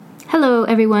Hello,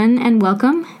 everyone, and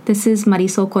welcome. This is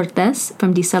Marisol Cortez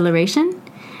from Deceleration.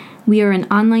 We are an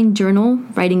online journal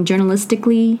writing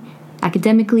journalistically,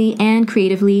 academically, and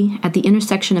creatively at the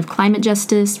intersection of climate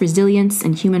justice, resilience,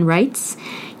 and human rights.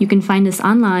 You can find us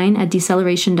online at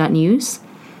deceleration.news.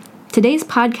 Today's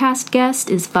podcast guest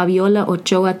is Fabiola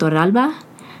Ochoa Torralba.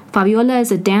 Fabiola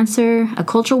is a dancer, a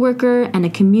cultural worker, and a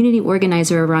community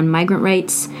organizer around migrant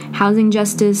rights, housing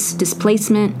justice,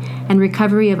 displacement, and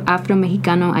recovery of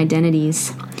Afro-Mexicano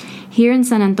identities. Here in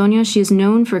San Antonio, she is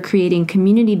known for creating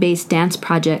community-based dance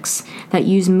projects that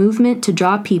use movement to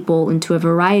draw people into a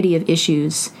variety of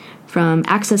issues, from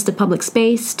access to public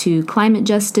space to climate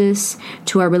justice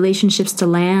to our relationships to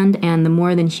land and the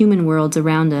more than human worlds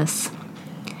around us.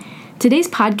 Today's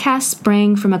podcast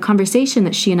sprang from a conversation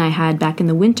that she and I had back in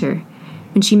the winter,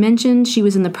 when she mentioned she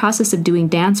was in the process of doing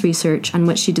dance research on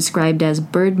what she described as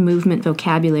bird movement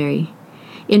vocabulary,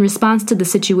 in response to the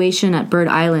situation at Bird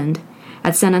Island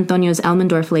at San Antonio's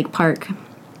Elmendorf Lake Park.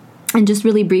 And just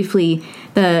really briefly,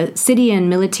 the city and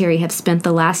military have spent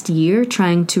the last year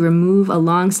trying to remove a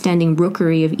long-standing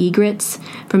rookery of egrets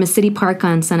from a city park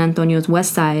on San Antonio's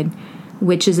west side,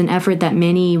 which is an effort that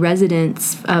many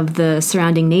residents of the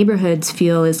surrounding neighborhoods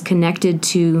feel is connected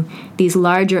to these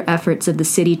larger efforts of the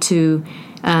city to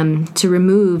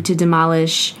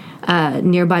demolish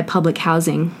nearby public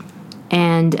housing.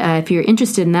 And if you're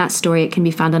interested in that story, it can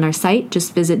be found on our site.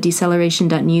 Just visit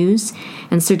deceleration.news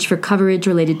and search for coverage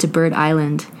related to Bird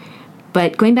Island.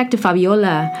 But going back to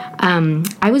Fabiola,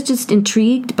 I was just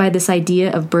intrigued by this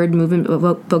idea of bird movement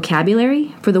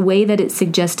vocabulary for the way that it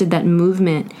suggested that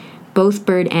movement, both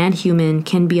bird and human,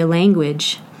 can be a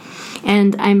language.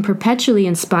 And I'm perpetually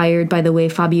inspired by the way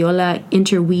Fabiola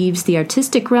interweaves the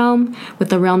artistic realm with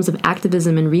the realms of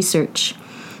activism and research.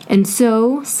 And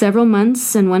so, several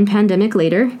months and one pandemic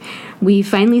later, we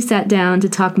finally sat down to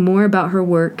talk more about her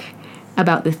work,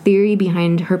 about the theory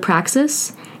behind her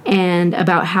praxis, and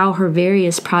about how her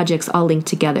various projects all link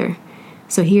together.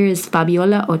 So here is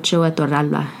Fabiola Ochoa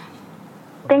Torralba.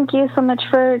 Thank you so much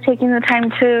for taking the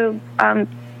time to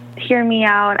hear me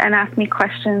out and ask me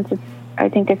questions. I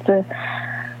think it's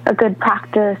a good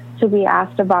practice to be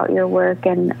asked about your work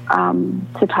and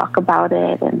to talk about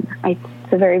it. And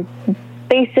it's a very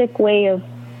basic way of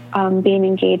being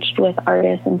engaged with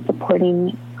artists and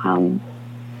supporting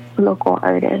local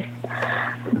artists.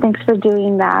 So thanks for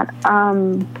doing that.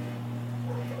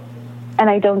 And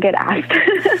I don't get asked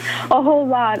a whole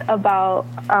lot about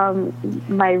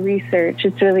my research.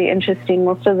 It's really interesting.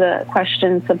 Most of the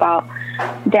questions about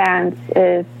dance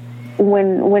is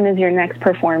when is your next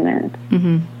performance?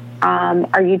 Mm-hmm.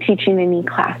 Are you teaching any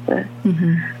classes?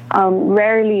 Mm-hmm.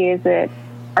 Rarely is it,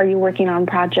 are you working on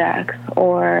projects,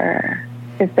 or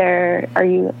are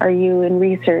you in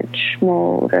research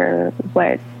mode, or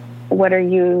what are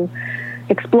you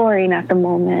exploring at the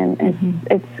moment?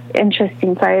 It's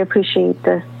interesting, so I appreciate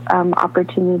this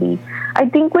opportunity. I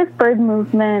think with bird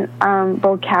movement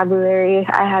vocabulary,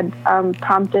 I had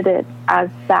prompted it as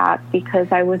that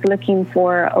because I was looking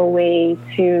for a way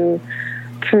to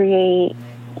create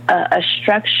a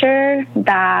structure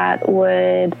that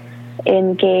would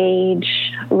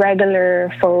engage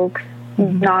regular folks,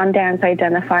 non-dance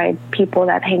identified people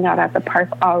that hang out at the park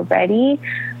already,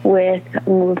 with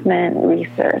movement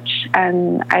research.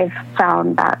 And I've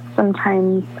found that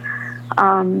sometimes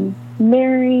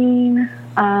mirroring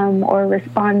or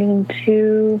responding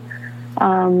to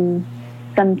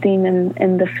something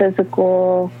in the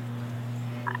physical,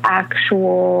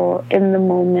 actual, in the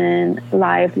moment,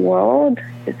 live world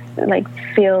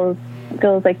feels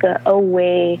like a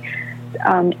way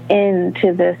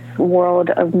into this world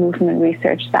of movement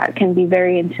research that can be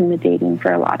very intimidating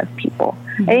for a lot of people.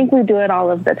 Mm-hmm. I think we do it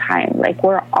all of the time. Like,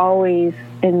 we're always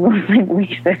in movement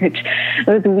research.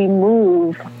 As we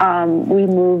move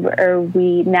or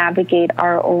we navigate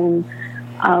our own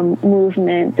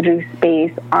movement through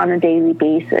space on a daily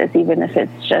basis, even if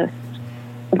it's just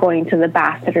going to the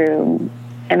bathroom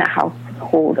in a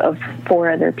household of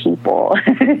 4 other people.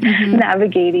 Mm-hmm.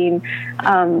 Navigating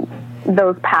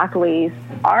those pathways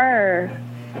are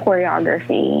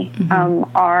choreography,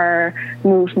 mm-hmm. Our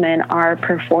movement, our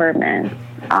performance.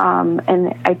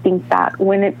 And I think that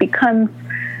when it becomes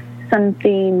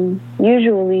something,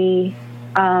 usually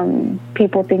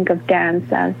people think of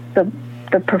dance as the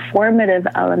performative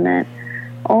element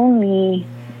only,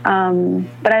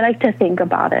 but I like to think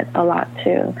about it a lot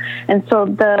too. And so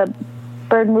the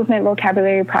Bird Movement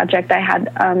Vocabulary Project, I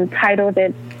had titled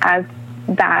it as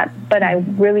that, but I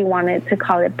really wanted to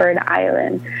call it Bird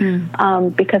Island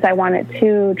because I wanted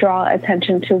to draw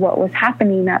attention to what was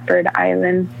happening at Bird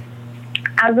Island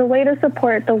as a way to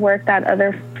support the work that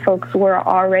other folks were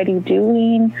already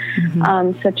doing,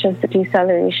 such as the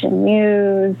Deceleration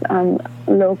News,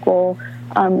 local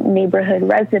neighborhood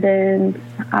residents,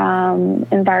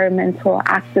 environmental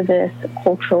activists,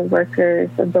 cultural workers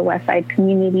of the West Side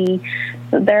community.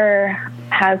 So there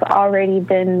has already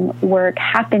been work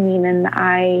happening, and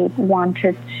I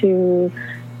wanted to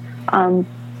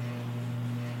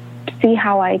see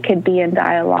how I could be in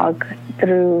dialogue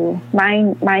through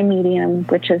my medium,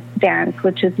 which is dance,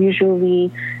 which is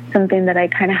usually something that I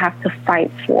kind of have to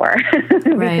fight for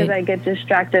because I get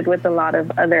distracted with a lot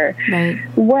of other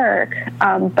work,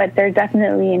 but they're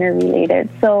definitely interrelated.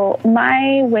 So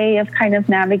my way of kind of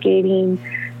navigating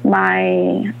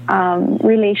my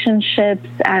relationships,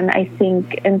 and I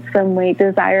think in some way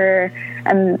desire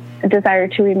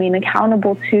to remain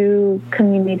accountable to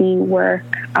community work,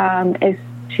 is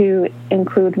to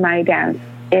include my dance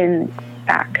in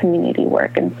that community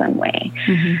work in some way.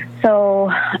 So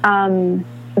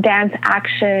dance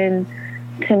action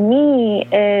to me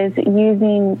is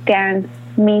using dance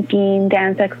making,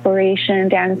 dance exploration,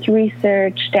 dance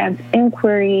research, dance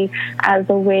inquiry as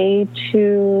a way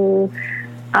to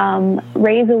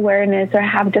raise awareness or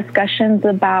have discussions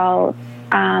about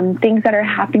things that are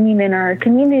happening in our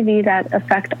community that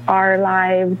affect our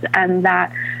lives and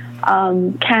that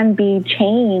can be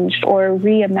changed or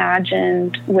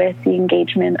reimagined with the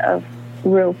engagement of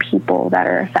real people that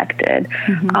are affected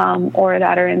or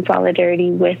that are in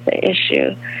solidarity with the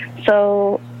issue.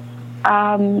 So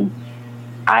I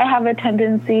have a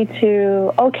tendency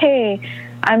to,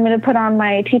 I'm going to put on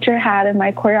my teacher hat and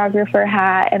my choreographer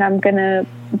hat, and I'm going to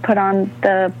put on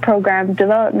the program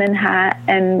development hat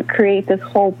and create this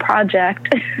whole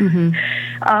project.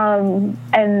 And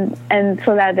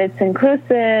so that it's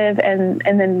inclusive, and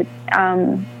then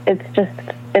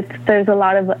there's a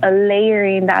lot of a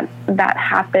layering that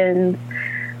happens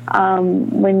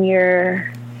when you're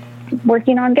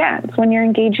working on dance, when you're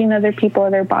engaging other people,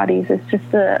 other bodies. It's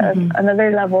just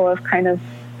another level of kind of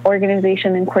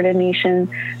organization and coordination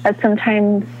that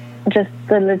sometimes just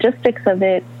the logistics of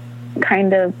it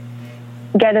kind of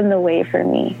get in the way for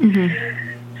me.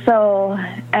 So,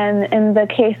 and in the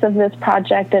case of this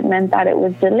project, it meant that it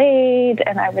was delayed,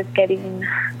 and I was getting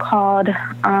called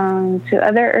to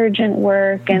other urgent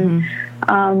work, and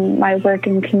my work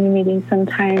in community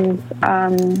sometimes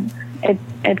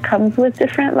it comes with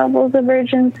different levels of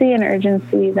urgency, and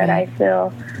urgency that I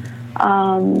feel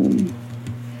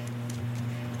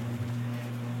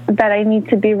that I need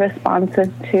to be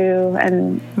responsive to,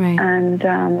 and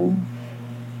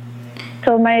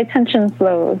so my attention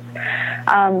flows.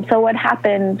 So what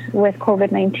happened with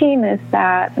COVID-19 is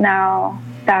that now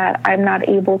that I'm not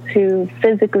able to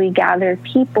physically gather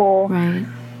people,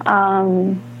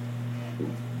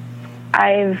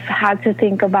 I've had to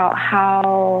think about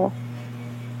how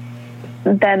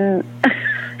then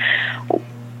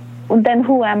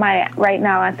who am I right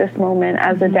now at this moment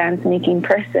as a dance-making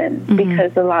person?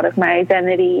 Because a lot of my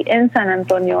identity in San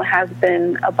Antonio has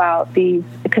been about these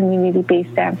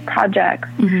community-based dance projects.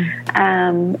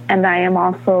 And I am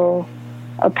also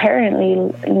apparently,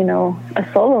 a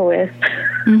soloist,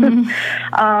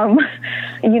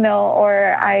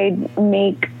 or I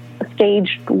make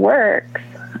staged works.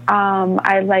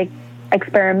 I like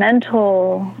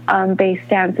experimental based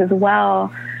dance as well.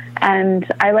 And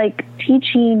I like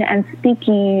teaching and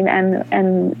speaking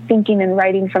and thinking and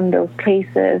writing from those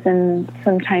places. And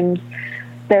sometimes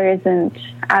there isn't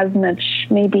as much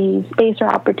maybe space or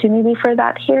opportunity for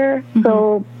that here.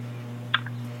 So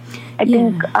I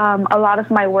think a lot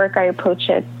of my work, I approach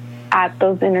it at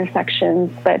those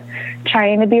intersections, but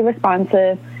trying to be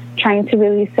responsive, trying to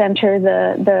really center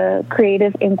the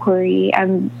creative inquiry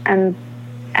and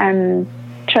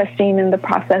trusting in the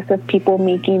process of people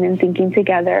making and thinking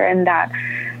together, and that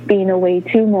being a way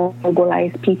to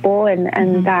mobilize people,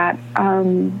 and that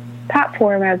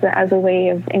platform as a way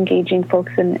of engaging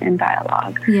folks in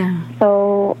dialogue.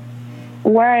 So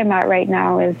where I'm at right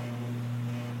now is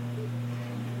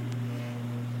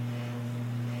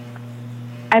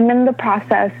I'm in the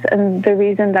process, and the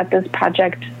reason that this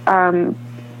project,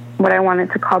 what I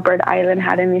wanted to call Bird Island,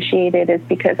 had initiated is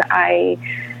because I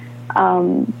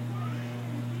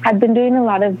I've been doing a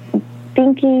lot of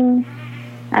thinking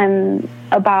and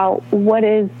about what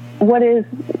is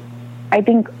I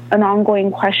think an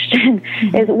ongoing question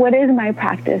is, what is my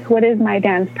practice? What is my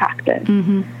dance practice?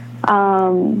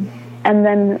 And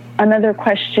then another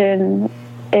question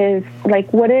is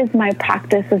like, what is my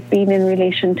practice of being in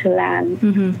relation to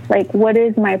land? Like, what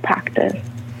is my practice?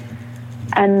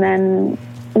 And then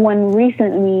one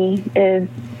recently is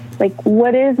like,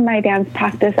 what is my dance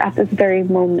practice at this very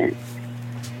moment?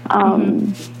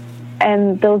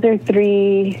 And those are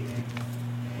three,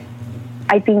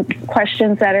 I think,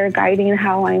 questions that are guiding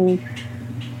how I'm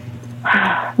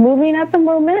moving at the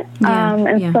moment.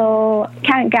 So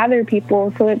can't gather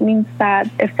people. So it means that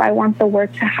if I want the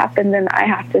work to happen, then I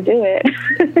have to do it.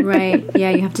 Right.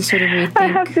 Yeah, you have to sort of rethink. I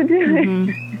have to do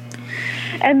it.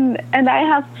 And I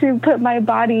have to put my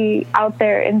body out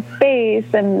there in space,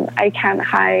 and I can't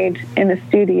hide in a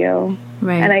studio.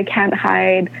 Right. And I can't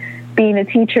hide being a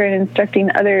teacher and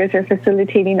instructing others or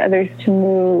facilitating others to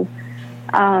move.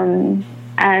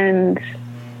 And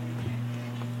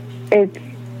it's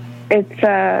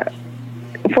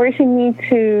forcing me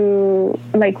to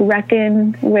like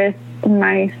reckon with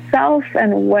myself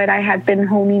and what I had been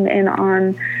honing in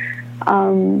on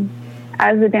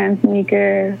as a dance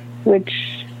maker, which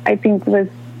I think was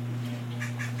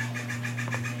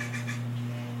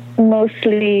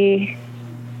mostly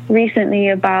recently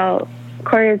about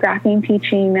choreographing,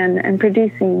 teaching, and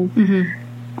producing.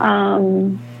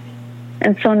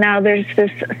 And so now there's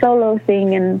this solo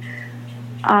thing, and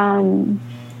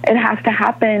it has to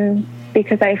happen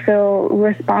because I feel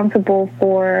responsible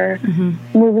for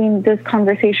moving this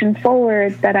conversation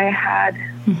forward that I had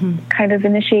kind of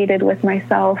initiated with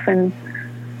myself and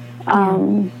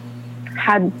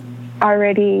had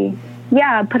already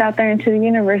put out there into the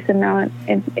universe, and now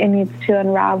it needs to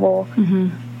unravel.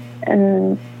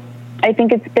 And I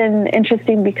think it's been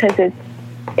interesting because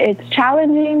it's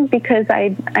challenging because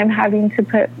I'm having to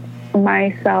put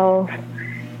myself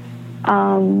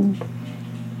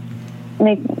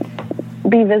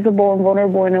be visible and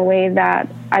vulnerable in a way that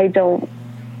I don't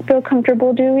feel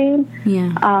comfortable doing.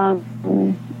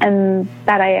 And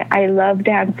that I love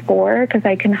dance for, because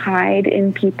I can hide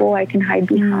in people, I can hide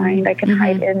behind, I can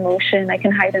hide in motion, I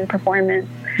can hide in performance.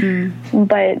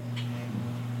 But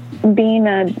being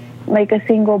a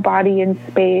single body in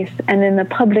space, and in the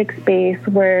public space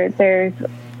where there's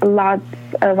lots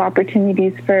of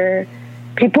opportunities for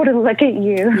people to look at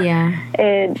you,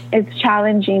 it's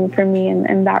challenging for me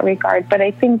in that regard. But I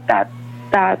think that's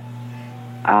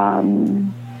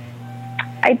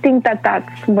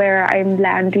where I'm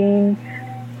landing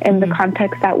in the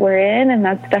context that we're in, and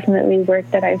that's definitely work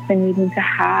that I've been needing to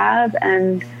have.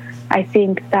 And I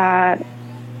think that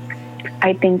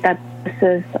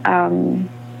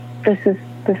this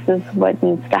is what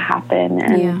needs to happen,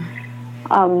 and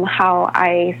how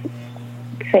I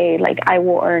say, like, I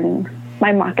will earn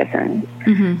my moccasins.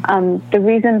 The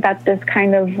reason that this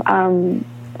kind of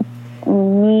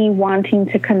me wanting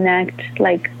to connect,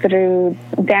 like, through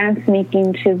dance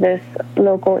making to this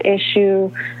local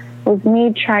issue was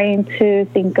me trying to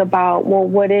think about, well,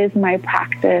 what is my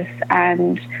practice,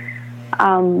 and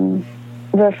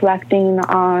reflecting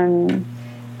on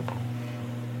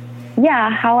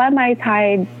how am I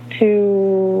tied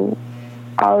to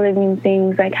all living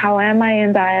things? Like, how am I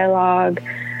in dialogue?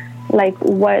 Like,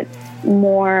 what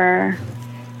more,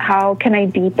 how can I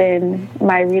deepen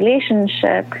my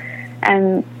relationship?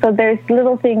 And so there's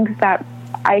little things that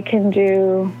I can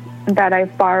do that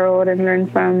I've borrowed and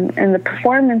learned from in the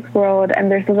performance world,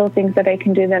 and there's little things that I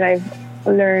can do that I've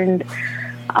learned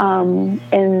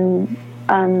in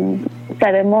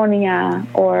ceremonia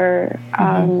or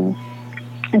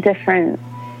different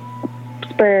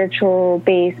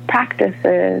spiritual-based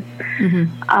practices.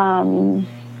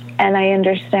 And I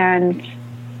understand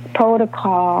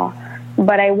protocol,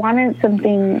 but I wanted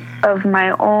something of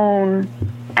my own.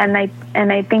 And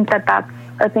I think that that's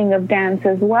a thing of dance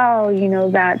as well, you know,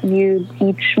 that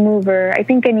each mover, I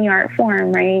think any art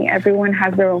form, right? Everyone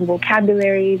has their own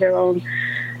vocabulary, their own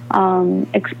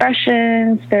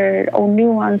expressions, their own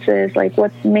nuances, like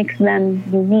what makes them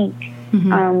unique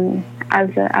as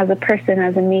a person,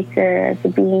 as a maker, as a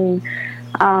being.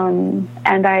 And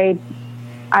I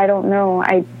don't know.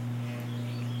 I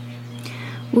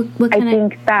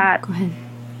think that. Go ahead.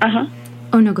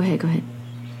 Oh no, go ahead.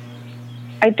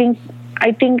 I think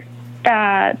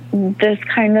that this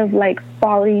kind of like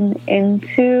falling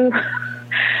into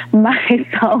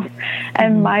myself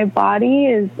and my body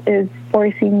is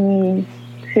forcing me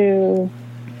to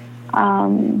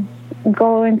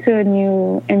go into a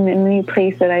new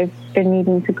place that I've been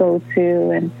needing to go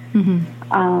to, and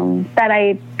that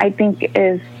I think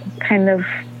is kind of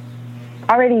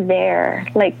already there,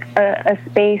 like a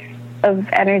space of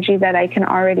energy that I can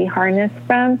already harness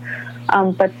from,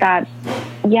 but that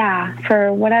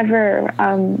for whatever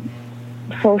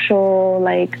social,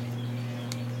 like,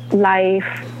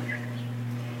 life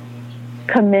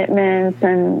commitments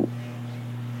and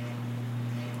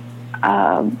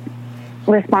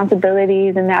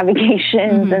responsibilities and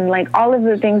navigations and like all of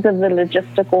the things of the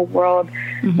logistical world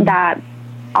that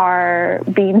are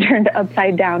being turned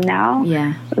upside down now.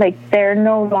 Yeah. Like, they're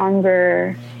no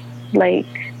longer, like,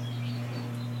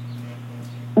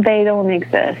 they don't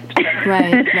exist.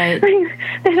 Right.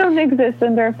 They don't exist,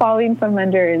 and they're falling from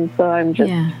under, and so I'm just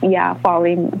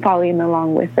falling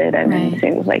along with it, and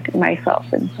into like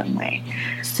myself in some way.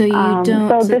 So you don't.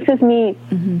 So this is me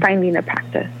finding a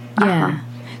practice. Yeah.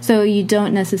 So you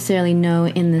don't necessarily know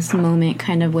in this moment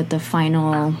kind of what the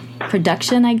final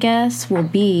production, I guess, will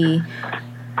be.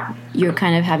 You're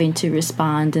kind of having to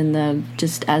respond in the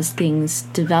just as things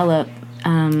develop.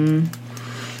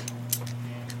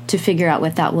 To figure out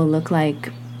what that will look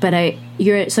like, but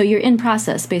you're in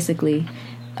process basically.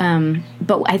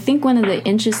 But I think one of the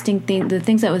interesting the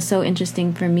things that was so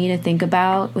interesting for me to think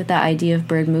about with that idea of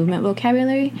bird movement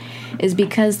vocabulary, is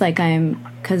because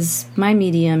because my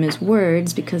medium is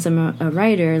words, because I'm a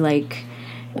writer. Like,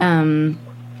 to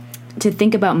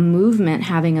think about movement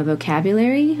having a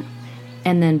vocabulary,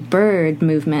 and then bird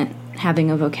movement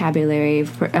having a vocabulary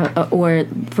or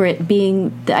for it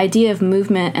being the idea of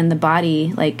movement and the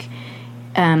body, like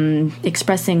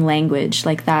expressing language,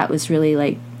 like that was really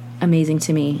like amazing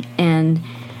to me. And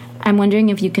I'm wondering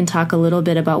if you can talk a little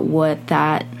bit about what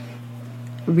that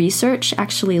research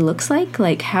actually looks like.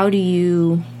 Like, how do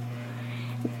you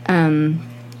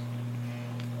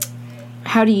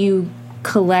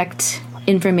collect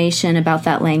information about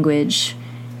that language,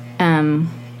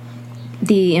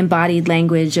 the embodied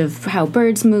language of how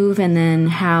birds move, and then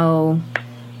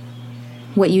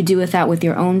what you do with that with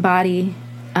your own body.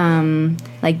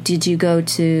 Like, did you go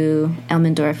to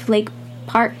Elmendorf Lake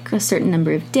Park a certain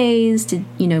number of days?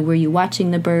 Were you watching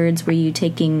the birds? Were you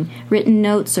taking written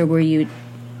notes, or were you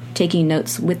taking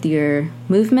notes with your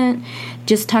movement?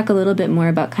 Just talk a little bit more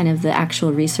about kind of the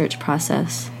actual research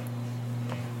process.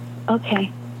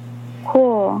 Okay,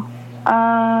 cool.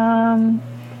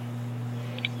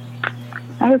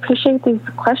 I appreciate these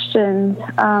questions.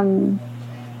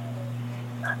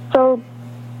 So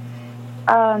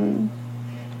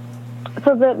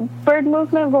the bird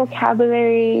movement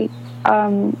vocabulary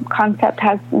concept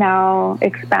has now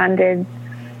expanded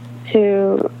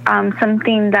to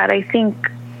something that I think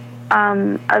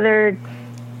other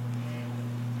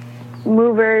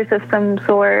movers of some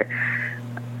sort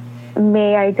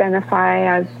may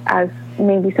identify as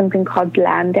maybe something called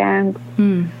land dance.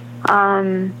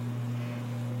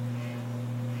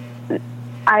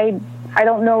 I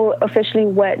don't know officially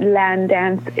what land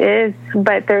dance is,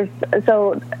 but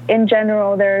in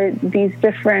general there are these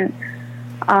different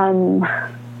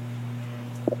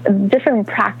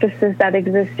practices that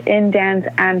exist in dance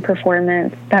and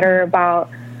performance that are about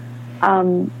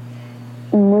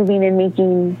moving and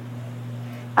making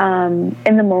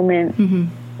in the moment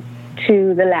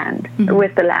to the land,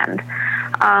 with the land.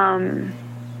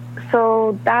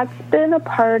 So that's been a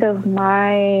part of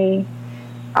my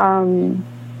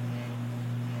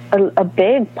a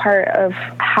big part of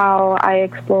how I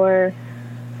explore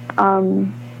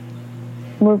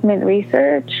movement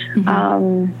research.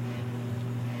 And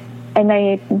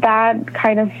that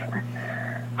kind of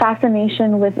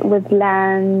fascination with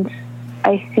land,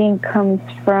 I think, comes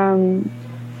from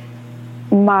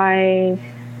my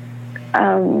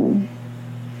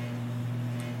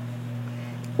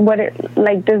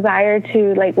desire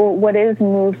to what is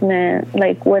movement,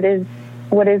 like what is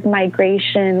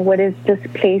migration, what is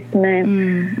displacement,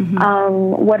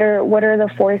 what are the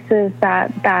forces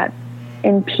that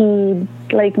impede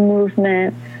like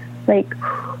movement, like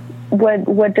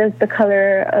what does the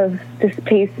color of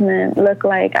displacement look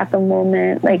like at the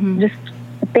moment, like just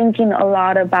thinking a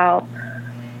lot about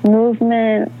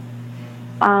movement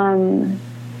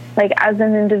like as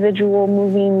an individual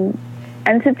moving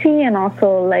entity, and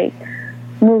also like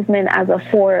movement as a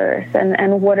force,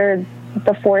 and what are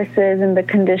the forces and the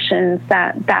conditions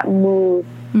that move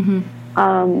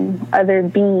other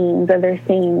beings, other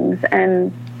things.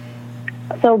 And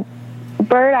so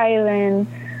Bird Island,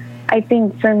 I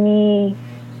think for me,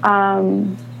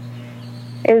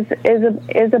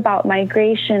 is about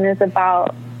migration, is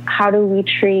about how do we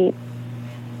treat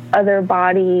other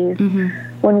bodies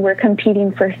when we're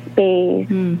competing for space,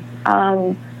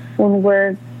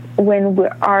 when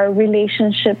our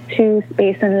relationship to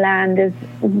space and land is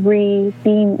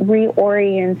being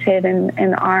reoriented,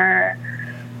 and our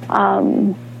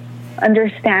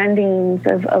understandings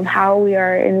of how we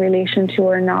are in relation to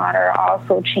or not are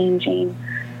also changing.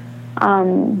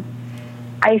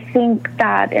 I think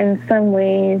that in some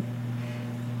ways,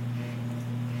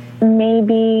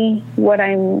 maybe what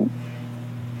I'm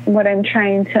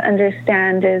trying to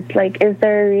understand is like, is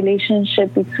there a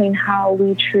relationship between how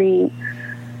we treat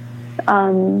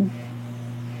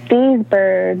these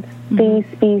birds, these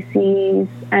species,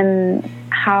 and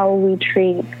how we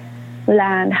treat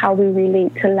land, how we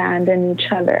relate to land and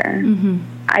each other.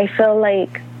 I feel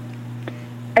like,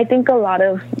 I think a lot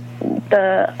of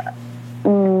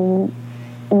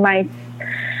my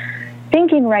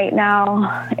thinking right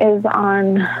now is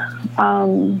on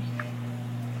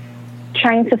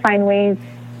trying to find ways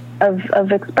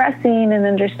of expressing and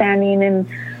understanding and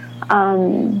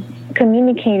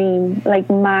communicating, like,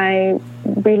 my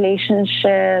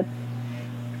relationship,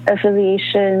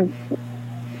 affiliations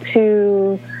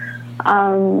to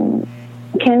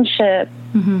kinship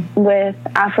with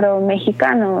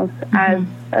Afro-Mexicanos as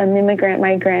an immigrant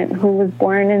migrant who was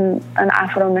born in an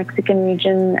Afro-Mexican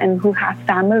region and who has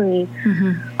family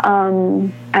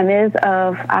and is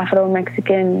of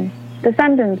Afro-Mexican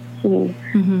descendancy.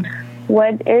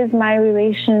 What is my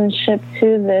relationship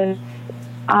to this?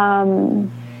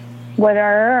 What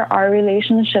are our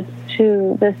relationships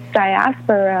to this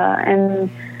diaspora and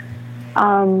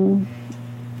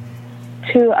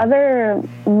to other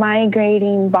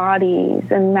migrating bodies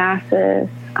and masses?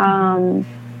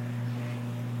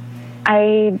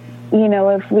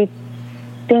 If we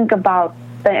think about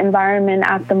the environment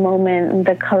at the moment and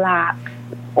the collapse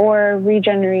or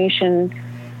regeneration,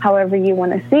 however you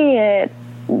want to see it,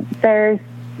 there's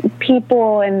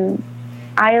people and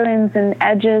islands and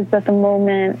edges at the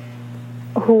moment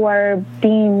who are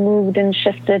being moved and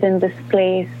shifted and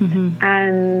displaced,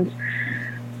 and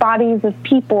bodies of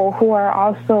people who are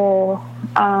also,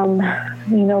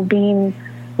 being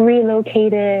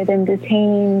relocated and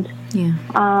detained,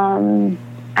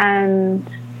 and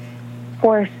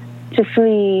forced to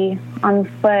flee on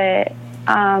foot.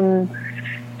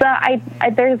 So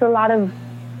there's a lot of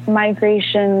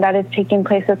migration that is taking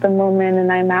place at the moment,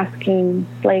 and I'm asking,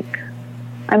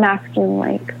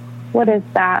 what is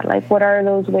that? Like, what are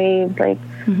those waves? Like,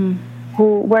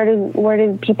 where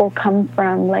do people come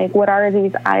from? Like, what are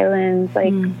these islands?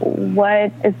 Like,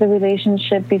 what is the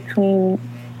relationship between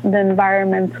the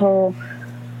environmental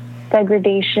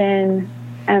degradation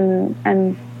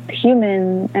and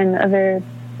human and other,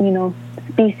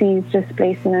 species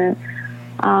displacement?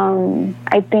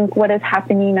 I think what is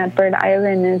happening at Bird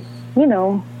Island is,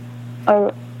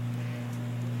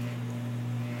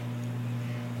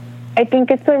 I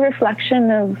think it's a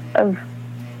reflection of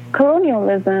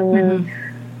colonialism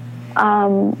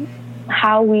and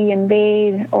how we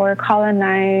invade or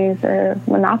colonize or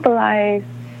monopolize,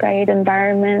 right,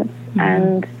 environments.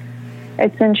 And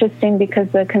it's interesting because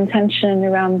the contention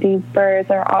around these birds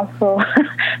are also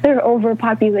their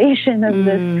overpopulation of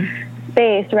this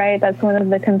space, right? That's one of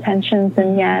the contentions,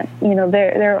 and yet,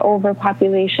 their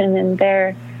overpopulation and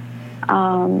their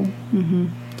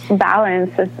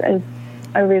balance is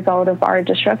a result of our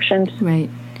disruptions. Right.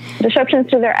 Disruptions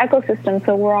to their ecosystem.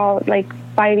 So we're all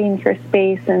fighting for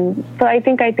space. And so I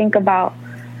think about,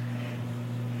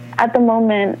 at the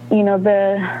moment,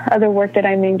 the other work that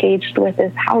I'm engaged with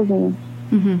is housing.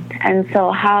 And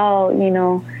so how,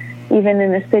 even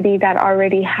in a city that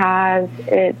already has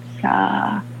its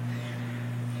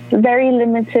very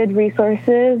limited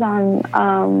resources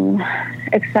on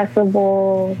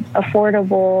accessible,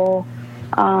 affordable,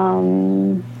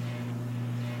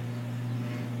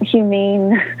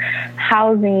 humane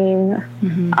housing,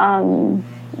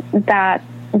 that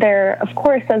there are, of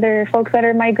course, other folks that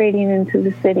are migrating into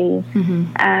the city.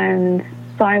 And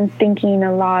so I'm thinking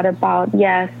a lot about,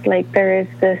 there is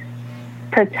this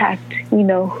protect,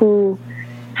 who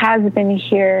has been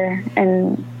here.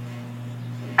 And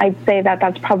I'd say that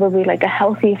that's probably a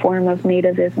healthy form of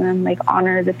nativism,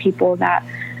 honor the people that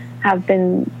have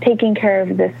been taking care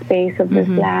of this space, of this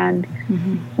land.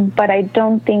 But I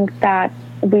don't think that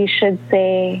we should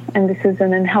say, and this is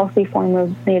an unhealthy form of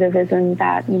nativism,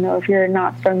 that, if you're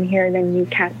not from here, then you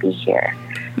can't be here.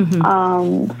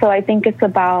 So I think it's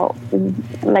about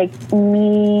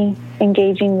me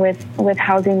engaging with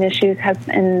housing issues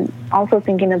and also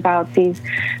thinking about these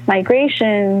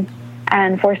migrations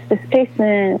and forced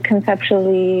displacement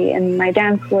conceptually in my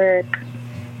dance work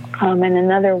and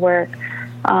another work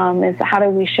is how do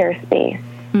we share space?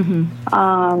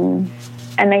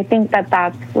 And I think that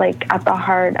that's at the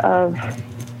heart of,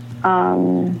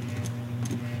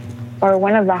 or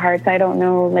one of the hearts, I don't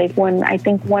know, I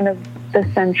think one of the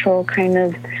central kind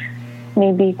of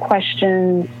maybe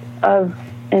questions of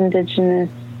Indigenous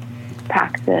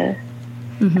practice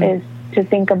is to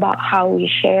think about how we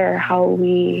share, how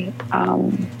we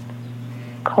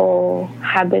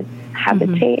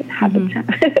habitat. How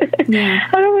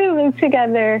do we live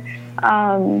together?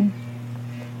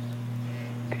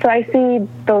 So I see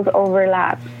those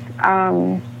overlaps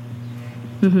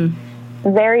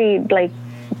very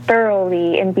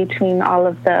thoroughly in between all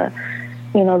of the,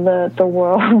 the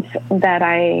worlds that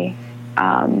I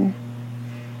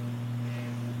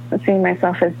see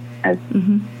myself as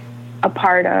a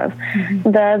part of.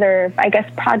 The other, I guess,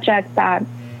 project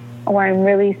where I'm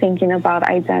really thinking about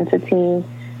identity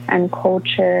and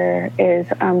culture is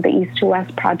the East to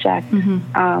West project,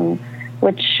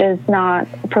 which is not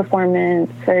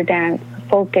performance or dance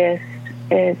focused.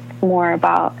 It's more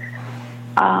about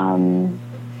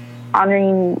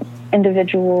honoring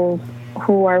individuals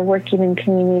who are working in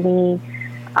community,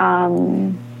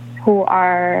 who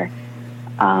are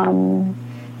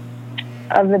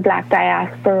of the Black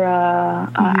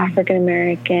diaspora, African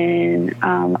American,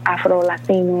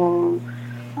 Afro-Latino,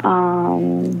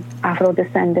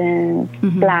 Afro-descendant,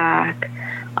 Black,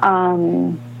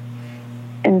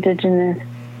 Indigenous,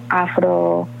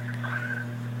 Afro,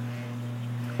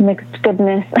 mixed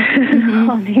goodness,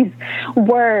 all these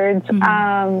words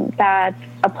that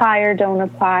apply or don't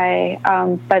apply,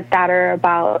 but that are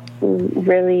about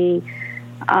really,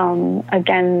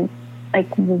 again, like,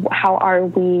 how are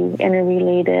we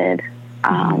interrelated?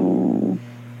 How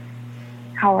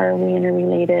are we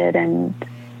interrelated? And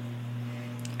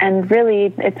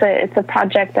really, it's a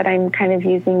project that I'm kind of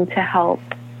using to help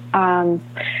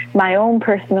my own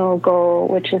personal goal,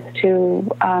 which is to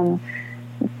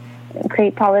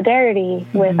create solidarity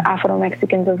with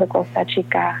Afro-Mexicans of the Costa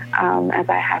Chica, as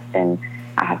I have been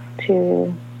asked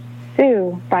to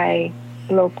do by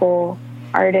local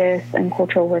artists and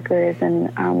cultural workers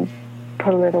and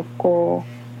political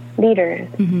leaders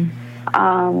who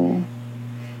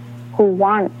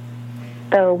want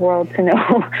the world to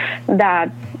know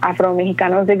that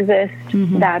Afro-Mexicanos exist,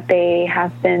 that they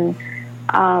have been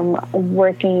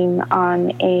working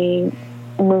on a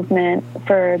movement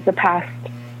for the past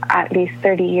at least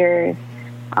 30 years,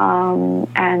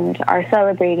 and are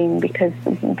celebrating because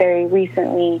very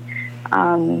recently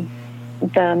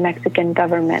the Mexican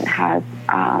government has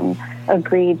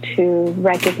agreed to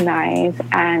recognize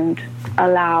and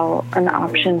allow an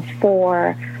option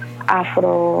for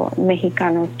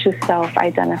Afro-Mexicanos to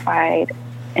self-identify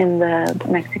in the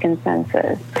Mexican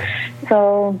census.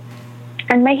 So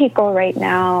in Mexico right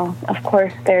now, of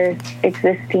course, there's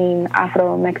existing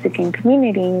Afro-Mexican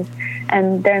communities,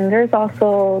 and then there's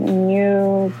also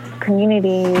new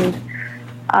communities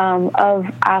of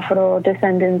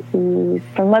Afro-descendancies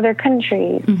from other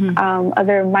countries,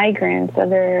 other migrants,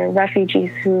 other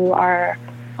refugees who are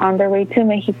on their way to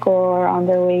Mexico or on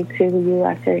their way to the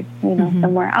U.S. or,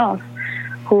 somewhere else,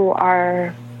 who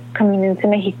are coming into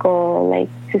Mexico, like,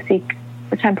 to seek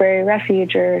a temporary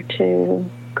refuge or to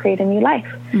create a new life.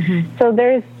 So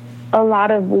there's a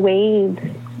lot of waves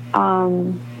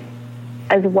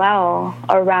as well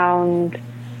around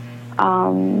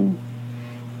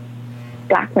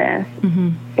Blackness,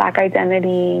 Black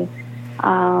identity,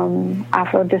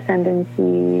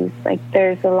 Afro-descendancies. Like,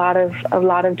 there's a lot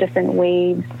of different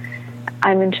waves.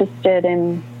 I'm interested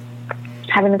in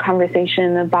having a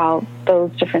conversation about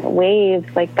those different waves,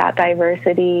 like that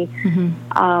diversity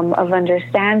of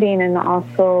understanding, and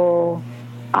also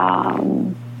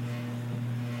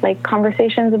like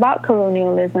conversations about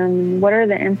colonialism. What are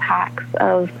the impacts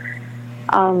of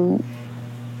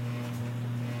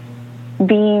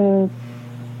being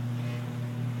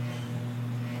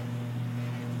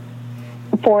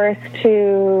forced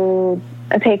to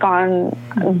take on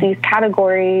these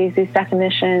categories, these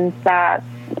definitions that,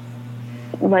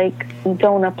 like,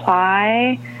 don't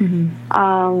apply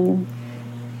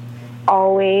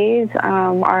always,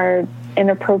 are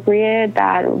inappropriate,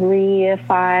 that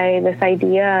reify this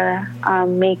idea,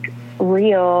 make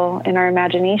real in our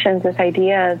imaginations this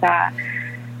idea that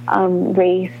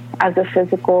race as a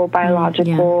physical,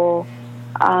 biological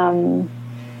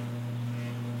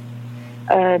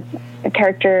a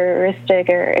characteristic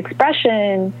or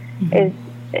expression is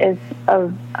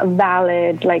a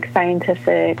valid, like,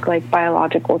 scientific, like,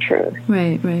 biological truth.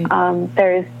 Right.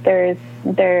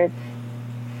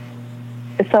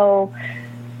 So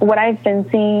what I've been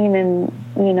seeing in,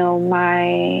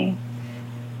 my,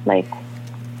 like,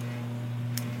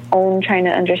 own trying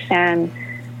to understand,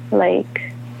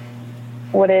 like,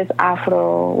 what is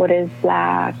Afro, what is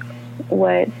Black,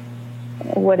 what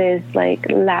is, like,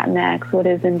 Latinx, what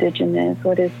is Indigenous,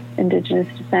 what is Indigenous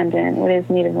descendant, what is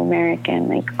Native American,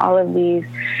 like, all of these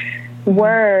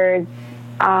words,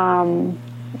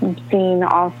 seeing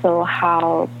also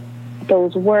how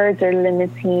those words are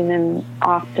limiting and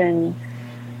often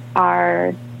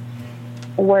are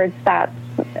words that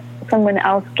someone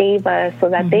else gave us so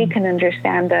that they can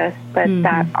understand us, but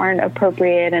that aren't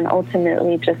appropriate, and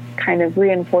ultimately just kind of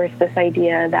reinforce this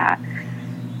idea that,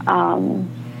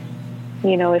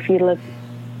 if you look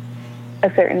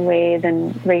a certain way,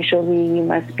 then racially you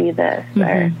must be this.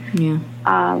 Or,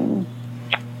 and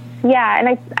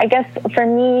I guess for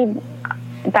me,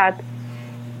 that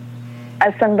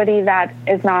as somebody that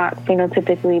is not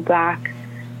phenotypically Black,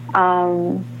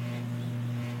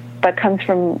 but comes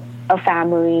from a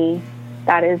family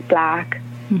that is Black,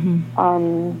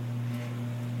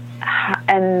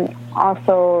 and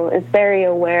also is very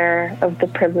aware of the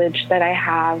privilege that I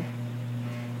have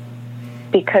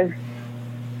because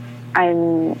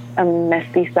I'm a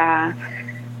mestiza.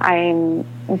 I'm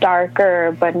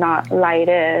darker but not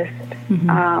lightest.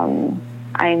 I'm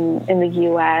in the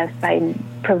U.S. I'm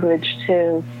privileged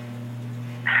to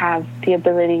have the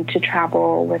ability to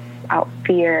travel without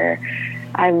fear.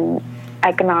 I'm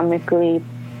economically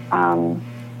or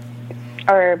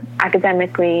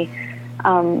academically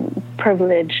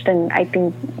privileged, and I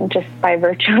think just by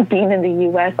virtue of being in the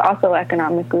U.S. also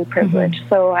economically privileged.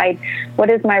 So what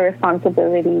is my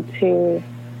responsibility to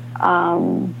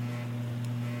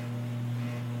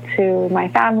my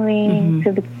family,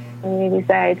 to the communities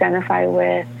that I identify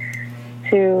with,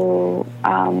 to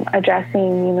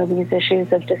addressing these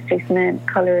issues of displacement,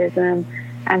 colorism,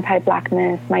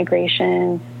 anti-Blackness,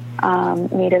 migration,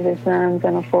 nativism,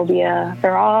 xenophobia.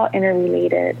 They're all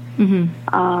interrelated,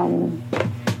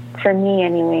 for me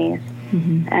anyways.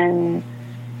 And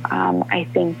I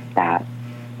think that,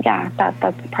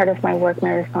 that's part of my work,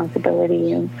 my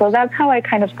responsibility. And so that's how I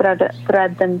kind of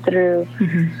thread them through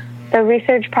the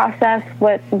research process,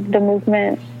 what the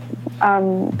movement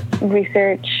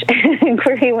research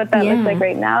inquiry, what that looks like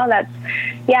right now.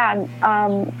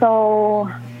 So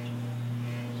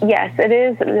yes, it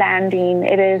is landing.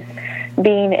 It is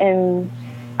being in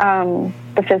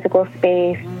the physical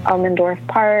space, Elmendorf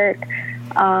Park.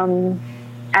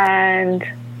 And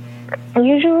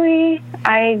usually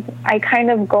I kind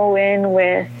of go in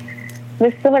with,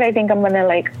 this is what I think I'm going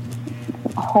to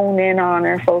hone in on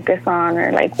or focus on,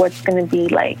 or what's going to be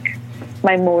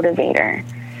my motivator.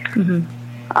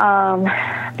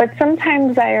 But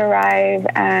sometimes I arrive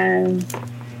and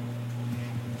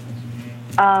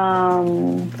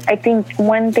I think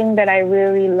one thing that I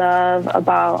really love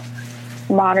about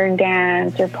modern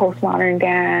dance or postmodern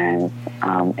dance,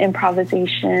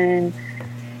 improvisation,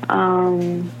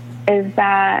 is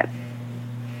that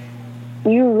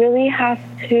you really have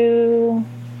to,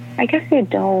 I guess you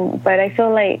don't, but I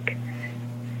feel like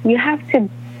you have to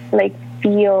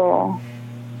feel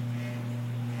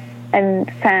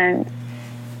and sense,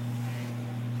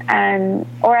 and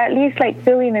or at least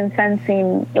feeling and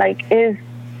sensing is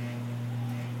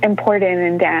important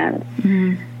in dance.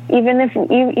 Even if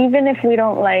we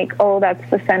don't that's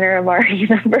the center of our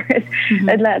universe,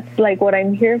 and that's what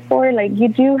I'm here for, you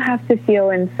do have to feel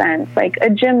and sense. A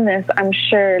gymnast, I'm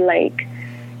sure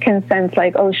can sense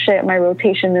oh shit, my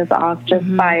rotation is off just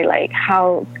by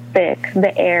how thick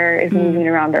the air is moving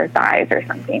around their thighs or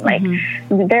something.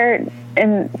 They're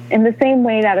in the same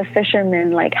way that a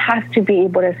fisherman has to be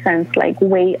able to sense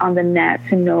weight on the net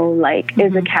to know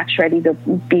is the catch ready to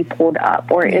be pulled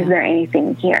up, or is there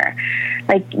anything here.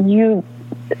 You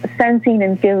sensing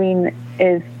and feeling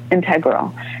is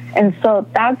integral, and so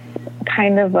that's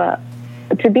kind of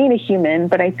to being a human.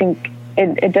 But I think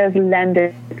it does lend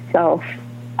itself,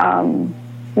 I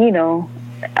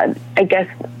guess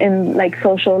in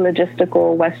social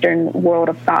logistical Western world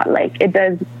of thought,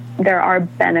 there are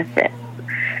benefits,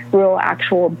 real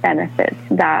actual benefits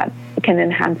that can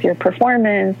enhance your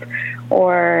performance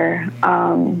or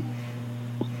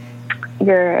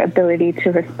your ability to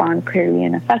respond clearly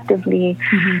and effectively.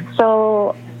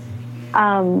 So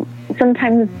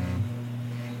sometimes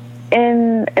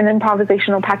in an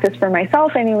improvisational practice for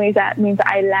myself anyways, that means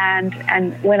I land,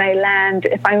 and when I land,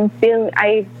 if I'm feeling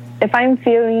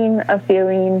a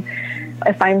feeling,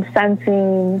 if I'm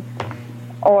sensing,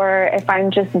 or if I'm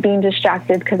just being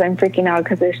distracted because I'm freaking out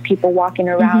because there's people walking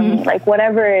around me,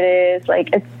 whatever it is,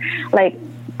 it's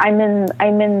I'm in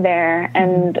there.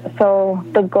 And so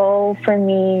the goal for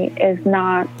me is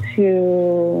not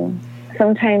to,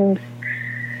 sometimes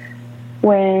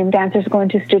when dancers go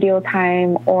into studio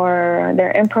time or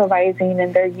they're improvising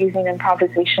and they're using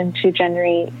improvisation to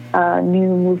generate new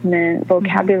movement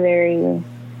vocabulary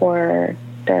for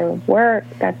their work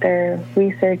that they're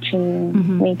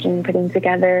researching, making, putting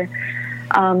together,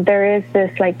 there is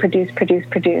this produce.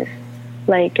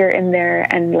 You're in there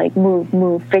and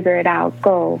move, figure it out,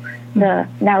 go,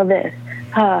 now this,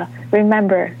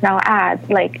 remember, now add.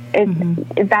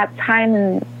 It's that time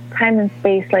and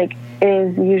space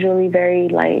is usually very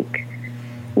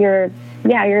you're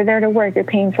there to work, you're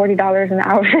paying $40 an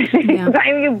hour.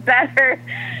 Time you better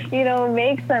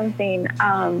make something.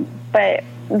 But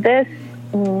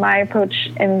my approach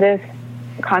in this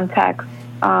context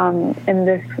in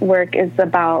this work is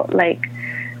about like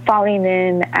falling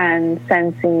in and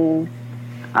sensing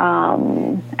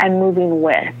and moving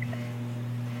with.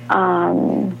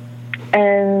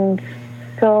 And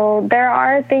so there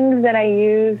are things that I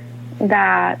use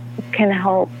that can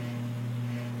help.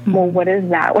 Well, what is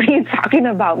that? What are you talking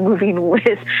about moving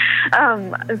with?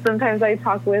 Sometimes I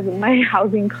talk with my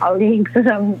housing colleagues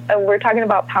and we're talking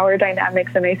about power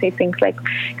dynamics, and I say things like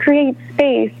create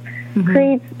space,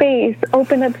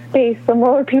 open up space so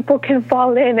more people can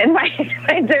fall in. And my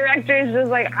director is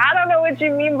just like, I don't know what you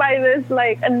mean by this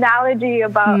like analogy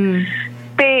about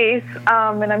space.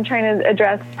 And I'm trying to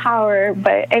address power.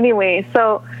 But anyway,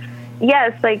 so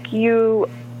yes, like you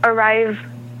arrive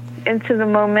into the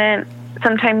moment.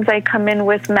 Sometimes I come in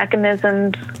with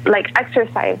mechanisms like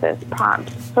exercises,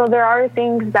 prompts. So there are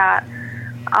things that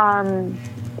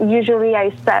usually I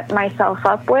set myself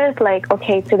up with, like,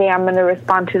 okay, today I'm going to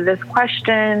respond to this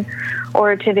question,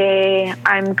 or today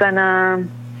I'm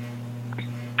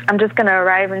just going to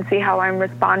arrive and see how I'm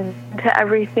responding to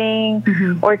everything.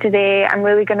 Or today I'm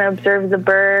really going to observe the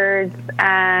birds,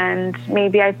 and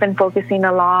maybe I've been focusing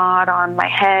a lot on my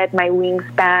head, my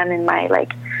wingspan, and my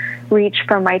like reach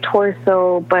from my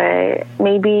torso, but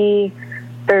maybe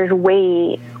there's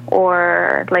weight,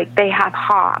 or like they have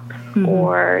hops,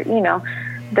 or you know,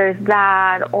 there's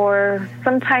that. Or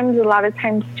sometimes, a lot of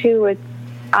times too, it's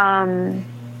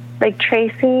like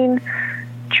tracing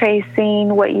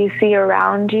what you see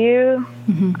around you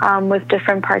with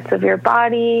different parts of your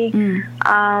body.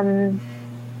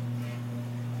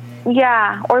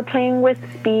 Yeah, or playing with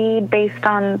speed based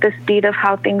on the speed of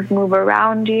how things move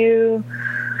around you.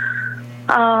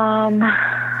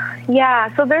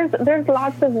 Yeah, so there's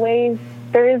lots of ways.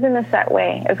 There isn't a set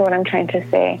way, is what I'm trying to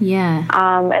say. Yeah.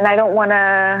 And I don't want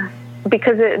to,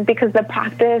 because the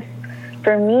practice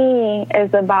for me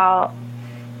is about,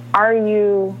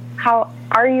 how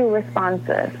are you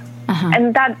responsive?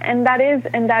 And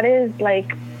that is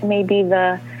like maybe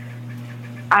that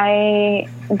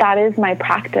is my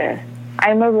practice.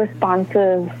 I'm a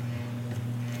responsive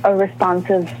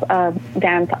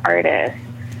dance artist.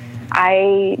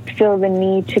 I feel the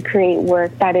need to create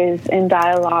work that is in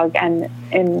dialogue and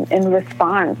in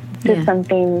response to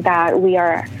something that we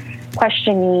are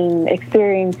questioning,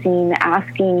 experiencing,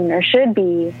 asking, or should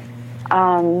be.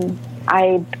 I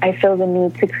feel the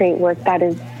need to create work that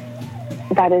is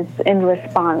in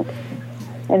response,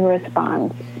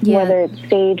 whether it's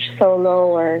stage,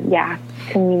 solo, or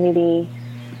community.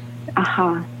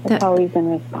 It's always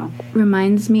in response.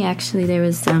 Reminds me, actually, there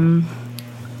was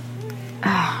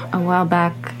a while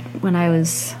back when I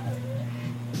was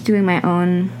doing my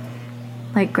own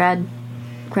like grad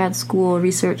school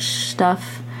research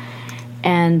stuff,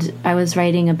 and I was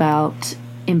writing about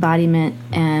embodiment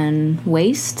and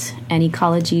waste and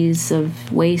ecologies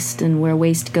of waste and where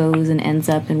waste goes and ends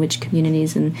up in which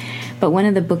communities. But one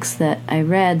of the books that I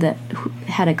read that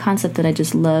had a concept that I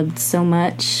just loved so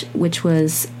much, which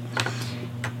was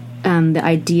the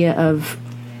idea of,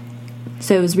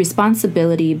 so it was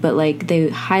responsibility, but like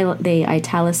they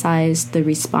italicized the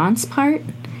response part,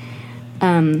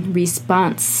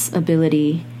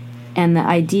 responsibility. And the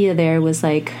idea there was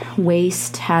like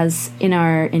waste has, in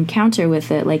our encounter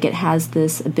with it, like it has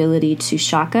this ability to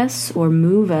shock us or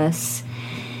move us,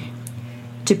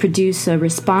 to produce a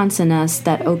response in us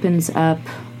that opens up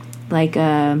like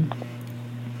an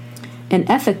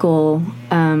ethical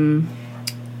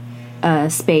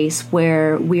space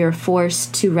where we are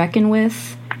forced to reckon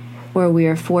with, or we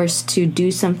are forced to do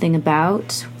something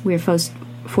about. We are forced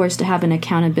to have an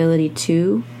accountability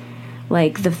to.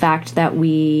 Like the fact that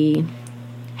we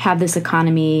have this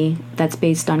economy that's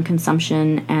based on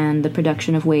consumption and the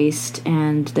production of waste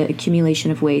and the accumulation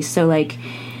of waste.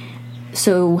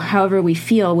 So however we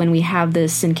feel when we have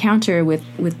this encounter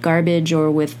with garbage or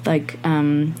with like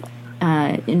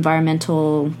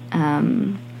environmental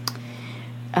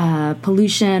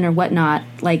pollution or whatnot,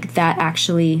 like that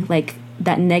actually, like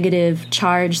that negative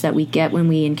charge that we get when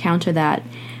we encounter that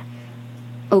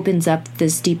opens up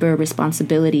this deeper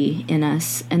responsibility in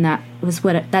us. And that's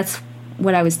what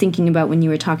I was thinking about when you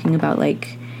were talking about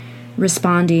like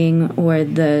responding, or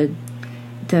the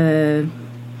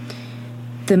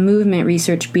movement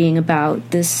research being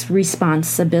about this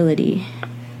responsibility.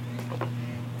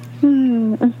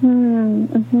 And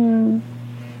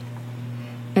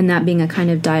that being a kind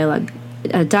of dialogue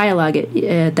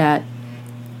that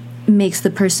makes the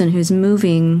person who's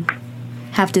moving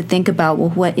have to think about,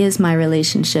 well, what is my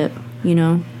relationship? You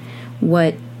know,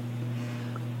 what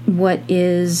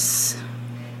is,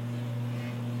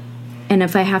 And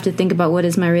if I have to think about what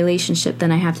is my relationship,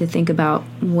 then I have to think about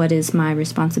what is my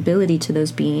responsibility to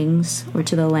those beings or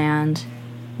to the land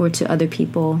or to other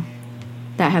people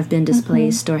that have been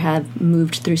displaced or have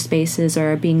moved through spaces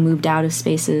or are being moved out of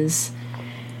spaces.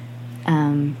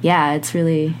 It's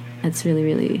really,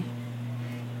 really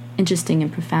interesting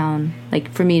and profound, like,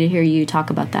 for me to hear you talk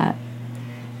about that.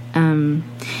 And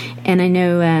I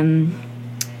know,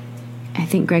 I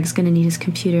think Greg's going to need his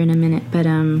computer in a minute, but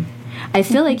I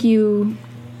feel like you,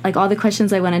 like, all the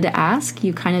questions I wanted to ask,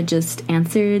 you kind of just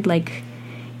answered, like,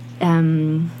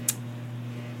 in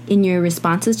your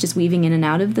responses, just weaving in and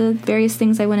out of the various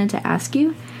things I wanted to ask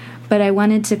you. But I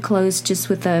wanted to close just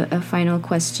with a final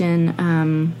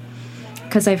question,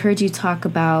 because I've heard you talk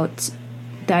about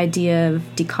the idea of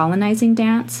decolonizing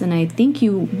dance, and I think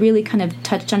you really kind of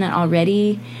touched on it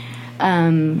already,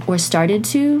 or started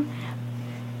to,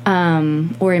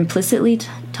 or implicitly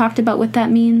talked about what that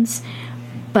means.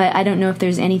 But I don't know if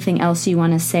there's anything else you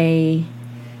want to say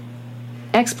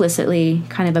explicitly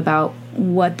kind of about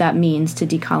what that means to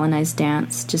decolonize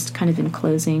dance, just kind of in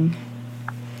closing.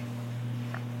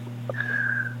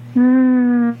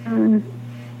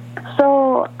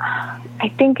 So I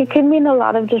think it can mean a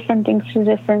lot of different things to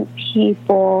different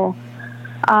people.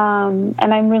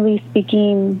 And I'm really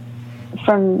speaking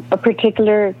from a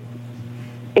particular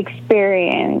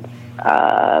experience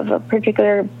of a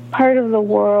particular part of the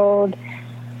world.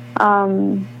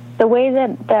 The way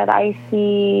that I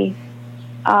see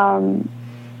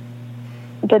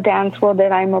the dance world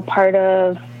that I'm a part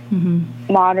of,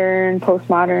 modern,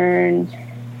 postmodern,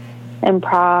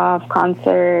 improv,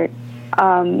 concert,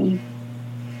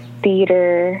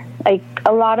 theater, like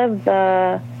a lot of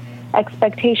the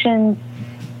expectations,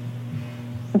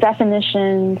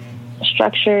 definitions,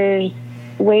 structures,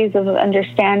 ways of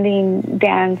understanding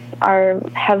dance are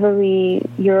heavily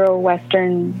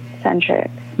Euro-Western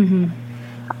centric.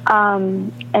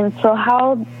 And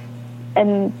so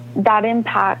and that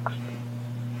impacts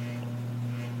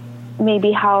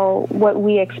maybe what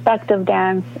we expect of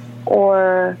dance,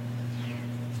 or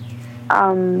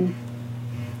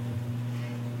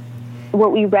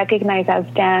what we recognize as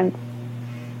dance.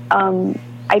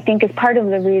 I think is part of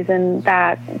the reason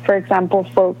that, for example,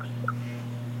 folks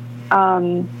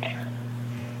are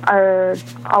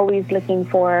always looking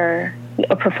for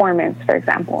a performance, for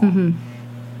example,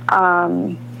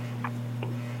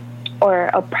 or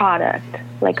a product,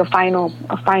 like a final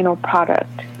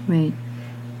product. Right.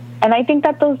 And I think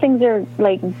that those things are,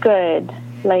 like, good.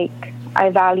 Like,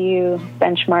 I value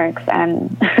benchmarks,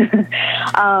 and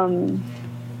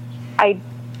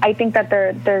I think that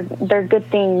they're good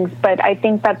things, but I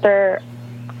think that they're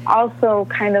also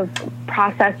kind of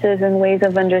processes and ways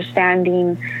of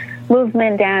understanding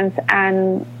movement, dance,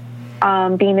 and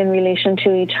being in relation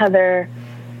to each other.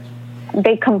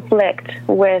 They conflict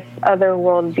with other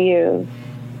worldviews.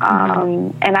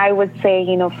 And I would say,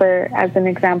 as an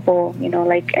example,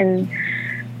 like in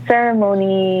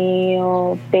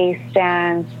ceremonial-based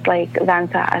dance, like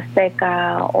danza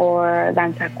azteca or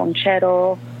danza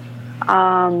conchero,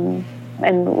 and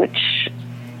which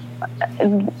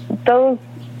those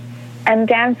and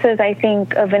dances, I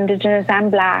think, of indigenous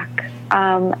and Black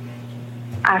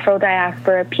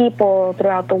Afro-diaspora people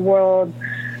throughout the world.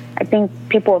 I think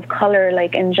people of color,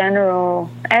 like, in general,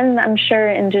 and I'm sure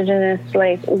indigenous,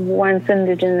 like, once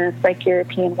indigenous, like,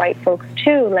 European white folks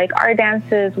too, like, our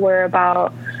dances were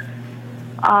about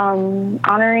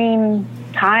honoring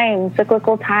time,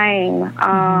 cyclical time,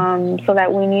 so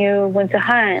that we knew when to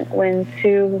hunt, when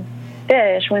to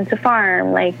fish, when to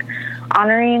farm, like,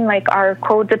 honoring, like, our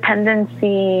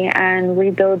codependency and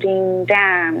rebuilding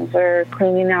dams or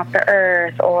cleaning out the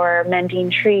earth or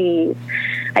mending trees.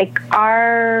 Like,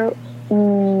 our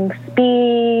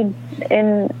speed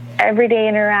in everyday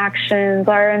interactions,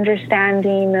 our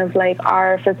understanding of, like,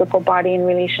 our physical body in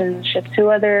relationship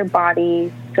to other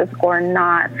bodies, physical or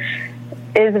not,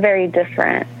 is very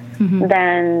different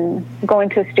than going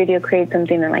to a studio, create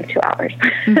something in, like, 2 hours.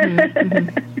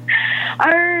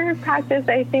 Our practice,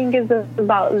 I think, is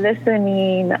about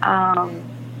listening,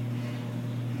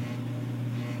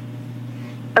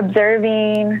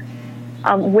 observing,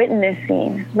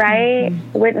 witnessing, right?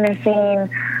 Witnessing,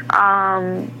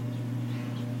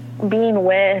 being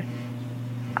with,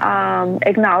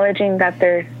 acknowledging that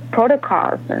there's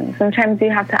protocols, and sometimes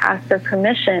you have to ask for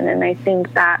permission. And I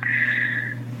think that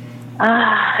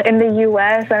in the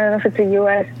U.S., I don't know if it's a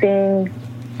U.S. thing,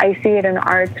 I see it in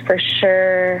arts for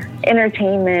sure,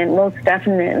 entertainment most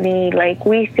definitely. Like,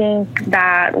 we think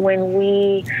that when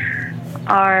we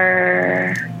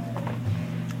are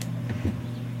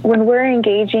when we're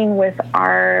engaging with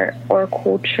art or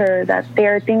culture, that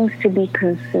there are things to be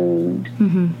consumed.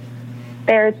 Mm-hmm.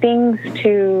 There are things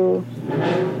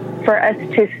for us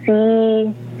to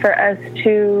see, for us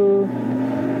to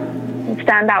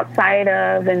stand outside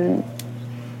of and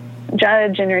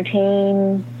judge,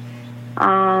 entertain.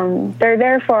 They're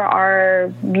there for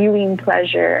our viewing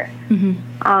pleasure. Mm-hmm.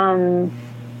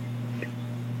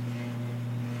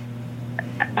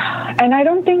 And I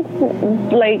don't think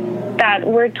like that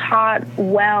we're taught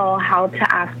well how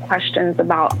to ask questions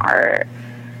about art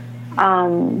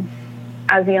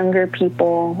as younger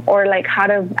people, or like how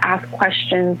to ask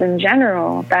questions in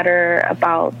general that are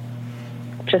about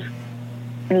just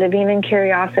living in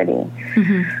curiosity.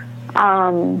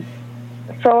 Mm-hmm.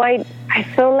 So I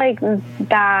feel like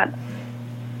that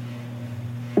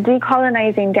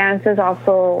decolonizing dance is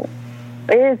also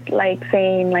like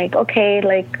saying like, okay,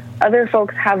 like other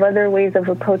folks have other ways of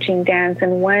approaching dance,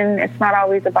 and when it's not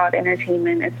always about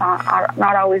entertainment, it's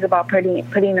not always about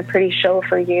putting a pretty show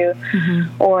for you,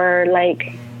 mm-hmm. or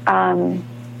like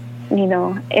you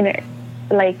know,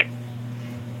 like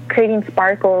creating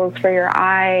sparkles for your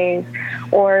eyes,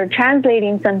 or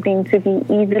translating something to be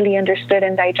easily understood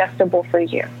and digestible for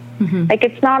you. Mm-hmm. Like,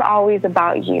 it's not always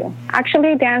about you.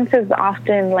 Actually, dance is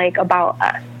often like about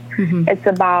us. Mm-hmm. It's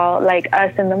about like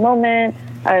us in the moment,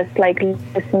 us like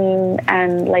listening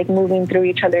and like moving through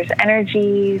each other's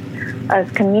energies,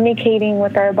 us communicating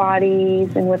with our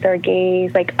bodies and with our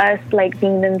gaze, like us like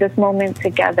being in this moment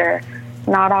together.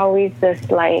 Not always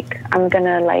this like, I'm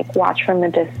gonna like watch from a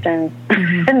distance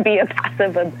mm-hmm. and be a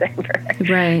passive observer.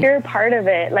 Right. You're a part of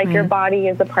it. Like, your body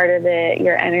is a part of it,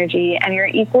 your energy, and you're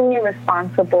equally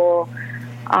responsible.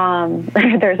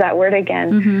 There's that word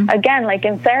again. Mm-hmm. Again, like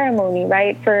in ceremony,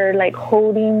 right? For like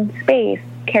holding space,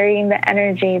 carrying the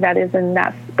energy that is in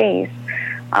that space.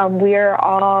 We are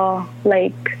all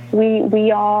like,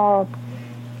 we all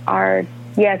are,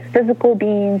 yes, physical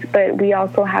beings, but we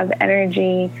also have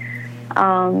energy.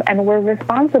 And we're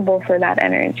responsible for that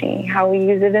energy, how we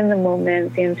use it in the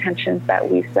moment, the intentions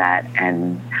that we set,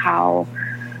 and how,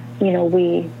 you know,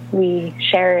 we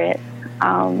share it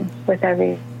with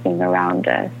everything around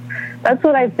us. That's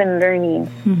what I've been learning.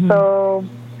 Mm-hmm. So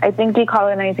I think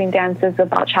decolonizing dance is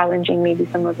about challenging maybe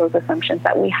some of those assumptions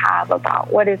that we have about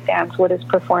what is dance, what is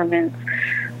performance,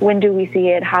 when do we see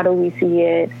it, how do we see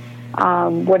it,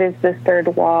 what is this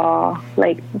third wall,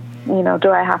 like, you know, do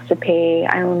I have to pay?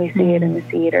 I only see it in the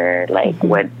theater. Like,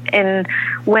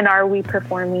 mm-hmm. when are we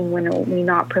performing? When are we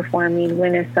not performing?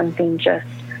 When is something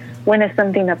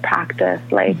a practice?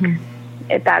 Like,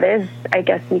 that is, I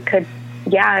guess we could,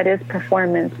 it is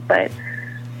performance, but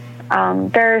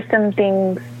there are some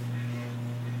things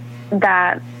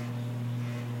that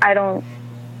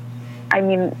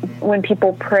when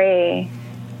people pray,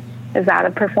 is that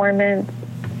a performance?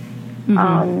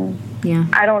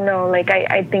 Mm-hmm. I don't know. Like,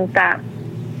 I think that,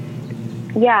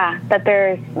 that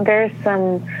there's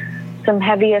some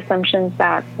heavy assumptions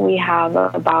that we have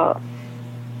about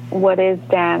what is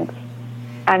dance.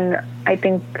 And I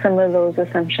think some of those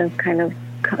assumptions kind of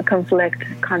conflict,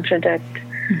 contradict,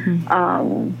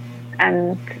 mm-hmm.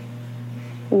 And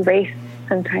erase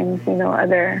sometimes, you know,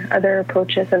 other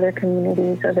approaches, other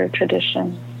communities, other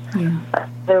traditions,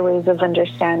 other ways of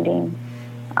understanding.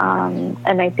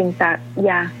 And I think that,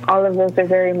 all of those are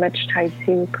very much tied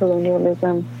to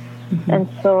colonialism. Mm-hmm. And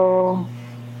so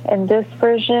in this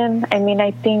version, I mean,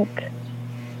 I think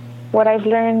what I've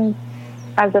learned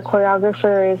as a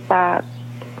choreographer is that,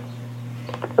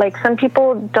 like, some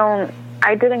people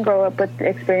I didn't grow up with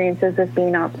experiences of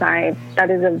being outside.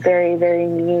 That is a very, very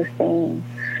new thing.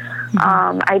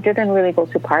 Mm-hmm. I didn't really go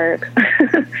to parks.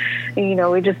 You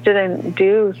know, we just didn't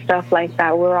do stuff like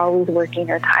that. We're always working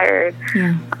or tired.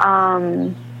 Yeah.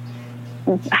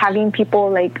 Having people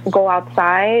like go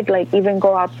outside, like even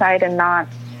go outside and not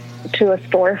to a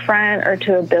storefront or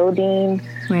to a building.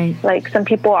 Right. Like, some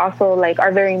people also like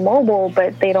are very mobile,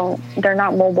 but they're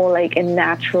not mobile like in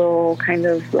natural kind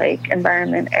of like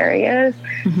environment areas.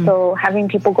 Mm-hmm. So having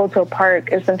people go to a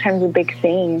park is sometimes a big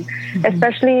thing, mm-hmm.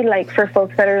 especially like for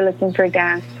folks that are looking for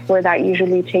dance, where that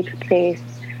usually takes place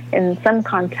in some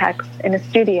context in a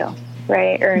studio,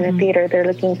 right? Or in mm-hmm. a theater. They're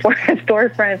looking for a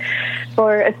storefront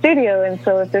for a studio. And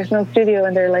so if there's no studio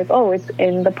and they're like, oh, it's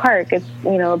in the park, it's,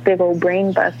 you know, a big old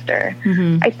brain buster.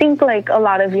 Mm-hmm. I think like a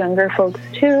lot of younger folks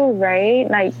too, right?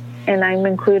 And I'm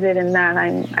included in that.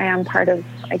 I am part of,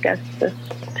 I guess, this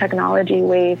technology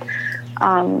wave.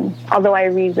 Although I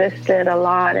resist it a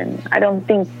lot, and I don't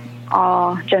think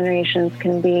all generations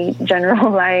can be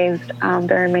generalized.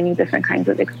 There are many different kinds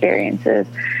of experiences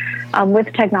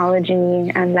with technology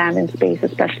and land and space,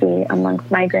 especially amongst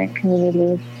migrant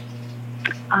communities.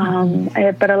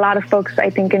 But a lot of folks, I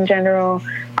think in general,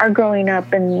 are growing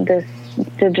up in this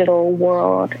digital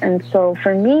world. And so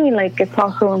for me, like, it's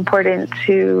also important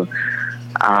to,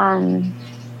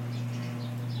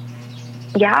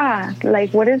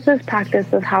 like, what is this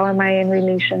practice of how am I in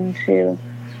relation to?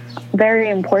 Very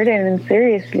important and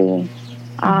seriously.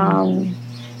 I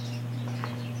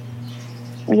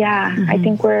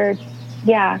think we're,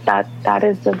 that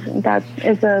is a,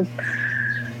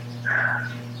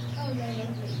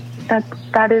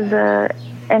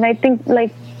 and I think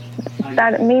like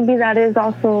that maybe that is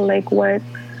also like what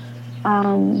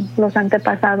los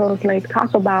antepasados like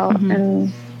talk about,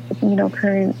 and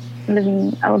current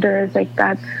living elders, like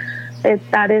that is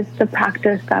the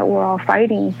practice that we're all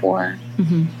fighting for.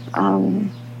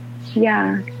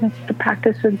 It's the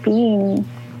practice of being,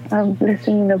 of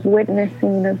listening, of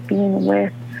witnessing, of being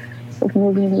with, of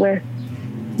moving with,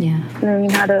 learning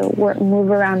how to move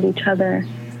around each other.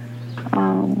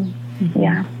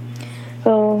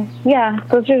 So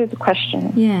those are the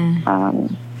questions.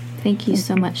 Thank you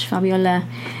so much, Fabiola.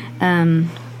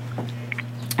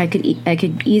 I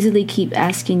could easily keep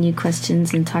asking you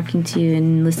questions and talking to you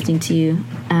and listening to you,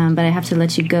 but I have to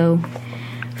let you go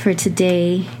for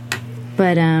today.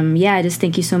 But I just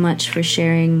thank you so much for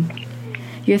sharing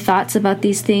your thoughts about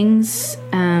these things.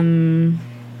 I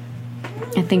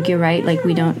think you're right. Like,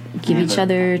 we don't give each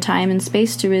other time and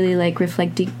space to really like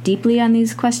reflect deeply on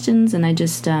these questions, and I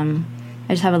just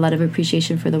have a lot of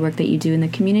appreciation for the work that you do in the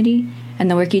community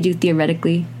and the work you do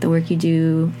theoretically, the work you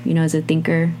do, as a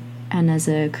thinker and as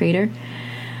a creator.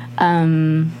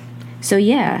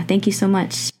 Thank you so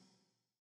much.